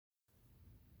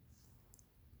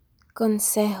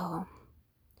Consejo.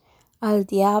 Al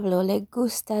diablo le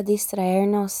gusta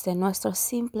distraernos de nuestros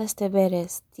simples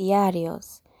deberes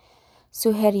diarios,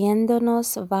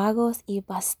 sugiriéndonos vagos y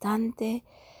bastante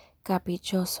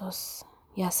caprichosos,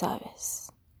 ya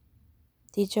sabes.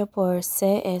 Dicho por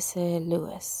C.S.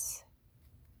 Lewis.